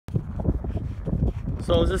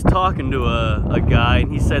So I was just talking to a guy,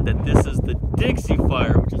 and he said that this is the Dixie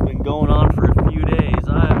Fire, which has been going on for a few days.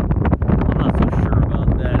 I'm not so sure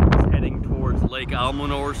about that. It's heading towards Lake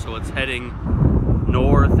Almanor, so it's heading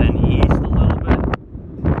north and east a little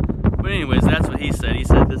bit. But anyways, that's what he said. He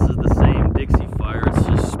said this is the same Dixie Fire. It's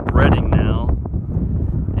just spreading now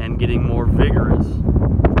and getting more vigorous.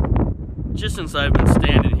 Just since I've been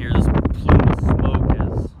standing here, this plume of smoke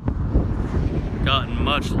has gotten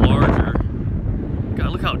much larger.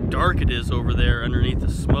 God, look how dark it is over there underneath the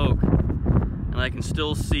smoke. And I can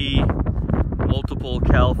still see multiple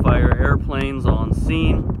CAL FIRE airplanes on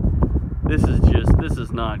scene. This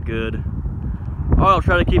is not good. I'll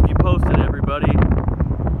try to keep you posted, everybody.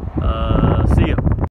 See ya.